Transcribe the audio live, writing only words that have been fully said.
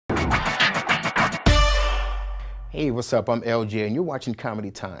Hey, what's up? I'm LJ, and you're watching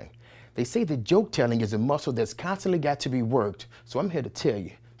Comedy Time. They say that joke telling is a muscle that's constantly got to be worked, so I'm here to tell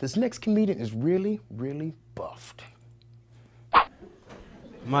you, this next comedian is really, really buffed.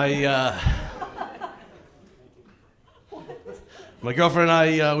 My girlfriend and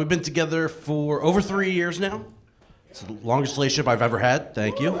I, we've been together for over 3 years now. It's the longest relationship I've ever had,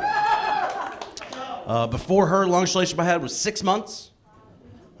 thank you. Before her, the longest relationship I had was 6 months.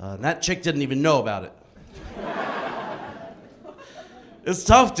 And that chick didn't even know about it. It's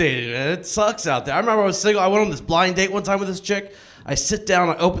tough dating, man. It sucks out there. I remember I was single. I went on this blind date one time with this chick. I sit down,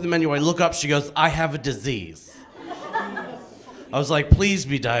 I open the menu, I look up, she goes, "I have a disease." I was like, "Please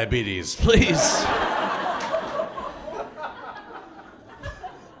be diabetes, please."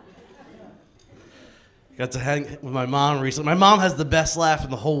 Got to hang with my mom recently. My mom has the best laugh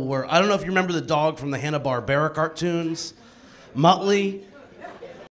in the whole world. I don't know if you remember the dog from the Hanna-Barbera cartoons, Muttley.